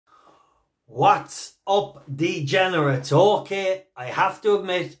What's up, degenerates? Okay, I have to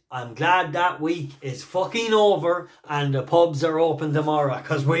admit, I'm glad that week is fucking over and the pubs are open tomorrow,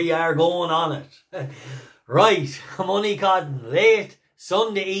 because we are going on it. Right, I'm only cotton late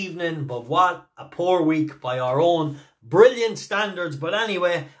Sunday evening, but what a poor week by our own brilliant standards. But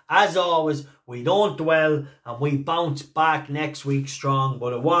anyway, as always, we don't dwell and we bounce back next week strong.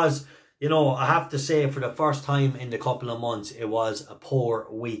 But it was, you know, I have to say, for the first time in a couple of months, it was a poor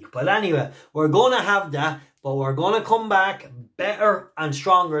week. But anyway, we're going to have that, but we're going to come back better and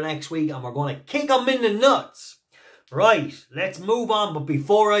stronger next week, and we're going to kick them in the nuts. Right, let's move on. But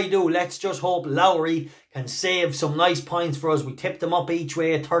before I do, let's just hope Lowry can save some nice points for us. We tipped him up each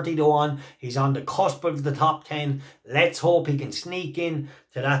way at 30-1. He's on the cusp of the top 10. Let's hope he can sneak in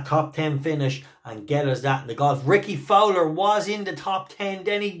to that top 10 finish and get us that in the golf. Rickie Fowler was in the top 10.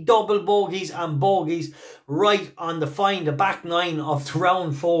 Then he double bogeys and bogeys right on the back nine of the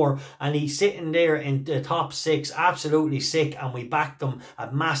round 4. And he's sitting there in the top 6. Absolutely sick. And we backed him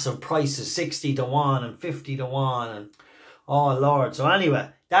at massive prices. 60-1 and 50-1. And oh, Lord. So anyway,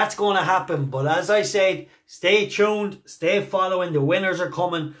 that's going to happen. But as I said, stay tuned. Stay following. The winners are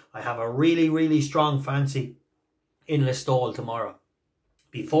coming. I have a really, really strong fancy in Listowel tomorrow.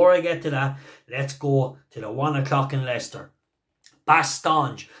 Before I get to that, let's go to the 1 o'clock in Leicester.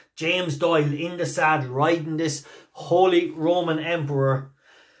 Bastogne, James Doyle in the saddle, riding this Holy Roman Emperor,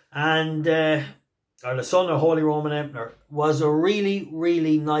 and or the son of Holy Roman Emperor, was a really,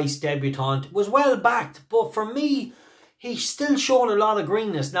 really nice debutant. Was well backed, but for me, he still showed a lot of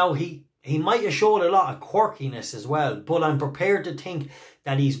greenness. Now, he might have showed a lot of quirkiness as well, but I'm prepared to think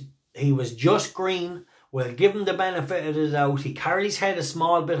that he was just green. We'll give him the benefit of the doubt. He carried his head a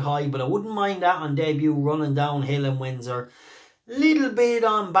small bit high, but I wouldn't mind that on debut, running downhill in Windsor. Little bit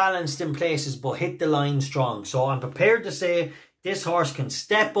unbalanced in places, but hit the line strong. So I'm prepared to say this horse can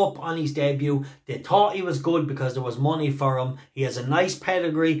step up on his debut. They thought he was good because there was money for him. He has a nice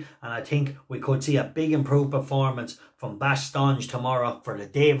pedigree, and I think we could see a big improved performance from Bastogne tomorrow for the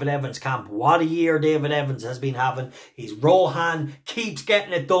David Evans camp. What a year David Evans has been having. He's Rohan, keeps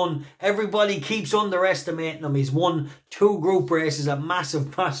getting it done. Everybody keeps underestimating him. He's won 2 group races at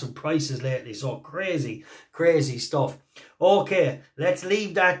massive, massive prices lately. So crazy, crazy stuff. Okay, let's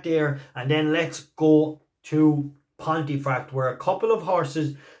leave that there, and then let's go to Pontefract, where a couple of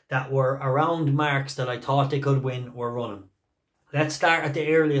horses that were around marks that I thought they could win were running. Let's start at the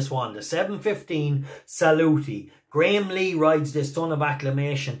earliest one, the 7:15 Saluti. Graham Lee rides this Son of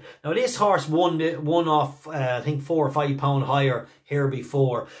Acclamation. Now, this horse won off, I think, 4 or 5 pound higher here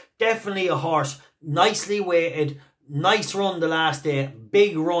before. Definitely a horse, nicely weighted, nice run the last day,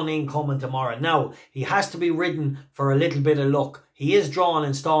 big run incoming tomorrow. Now, he has to be ridden for a little bit of luck. He is drawn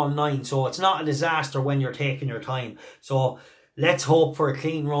in stall 9, so it's not a disaster when you're taking your time. So let's hope for a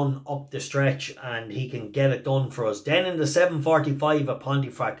clean run up the stretch and he can get it done for us. Then in the 7:45 at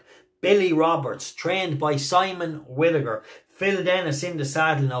Pontefract, Billy Roberts, trained by Simon Whittaker. Phil Dennis in the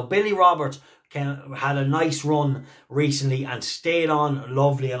saddle. Now, Billy Roberts had a nice run recently and stayed on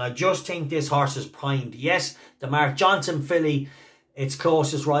lovely. And I just think this horse is primed. Yes, the Mark Johnson filly, its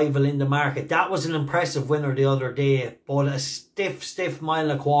closest rival in the market. That was an impressive winner the other day. But a stiff 1.25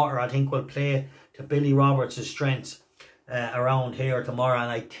 miles, I think, will play to Billy Roberts' strengths around here tomorrow.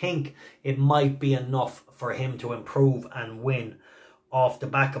 And I think it might be enough for him to improve and win off the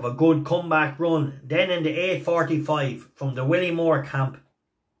back of a good comeback run. Then in the 8:45 from the Willie Moore camp,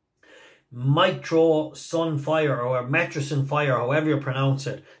 Metro Sunfire, or Metro Sunfire, however you pronounce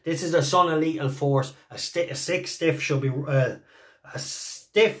it. This is a son of Lethal Force. A stiff 6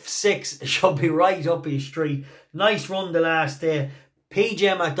 should be right up his street. Nice run the last day.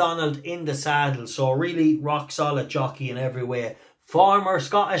 PJ McDonald in the saddle, so really rock solid jockey in every way. Former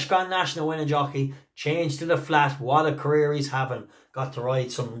Scottish Grand National winning jockey, changed to the flat. What a career he's having. Got to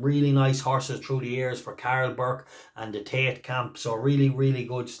ride some really nice horses through the years for Carl Burke and the Tate camp. So really, really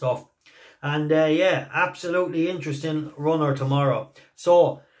good stuff. And yeah, absolutely interesting runner tomorrow.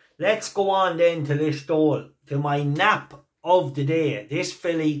 So let's go on then to Listowel, to my nap of the day. This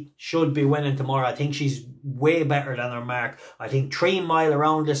filly should be winning tomorrow. I think she's way better than her mark. I think 3 mile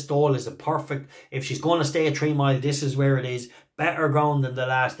around Listowel is a perfect. If she's going to stay at 3 mile, this is where it is. Better ground than the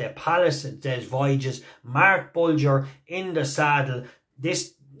last day. Palace des Voyages. Mark Bulger in the saddle.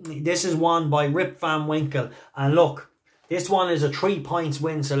 This is won by Rip Van Winkle. And look, this one is a 3 points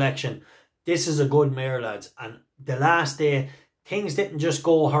win selection. This is a good mare, lads. And the last day, things didn't just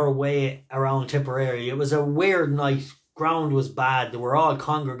go her way around Tipperary. It was a weird night. Ground was bad. They were all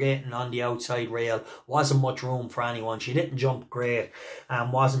congregating on the outside rail. Wasn't much room for anyone. She didn't jump great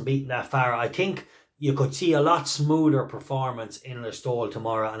and wasn't beaten that far. I think you could see a lot smoother performance in the stall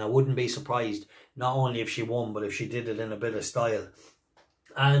tomorrow, and I wouldn't be surprised not only if she won, but if she did it in a bit of style.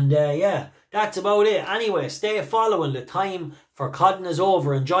 And yeah, that's about it. Anyway, stay following. The time for Codden is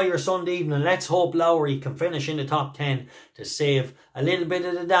over. Enjoy your Sunday evening. Let's hope Lowry can finish in the top 10 to save a little bit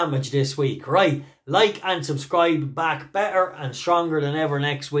of the damage this week. Right, like and subscribe. Back better and stronger than ever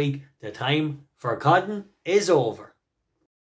next week. The time for Codden is over.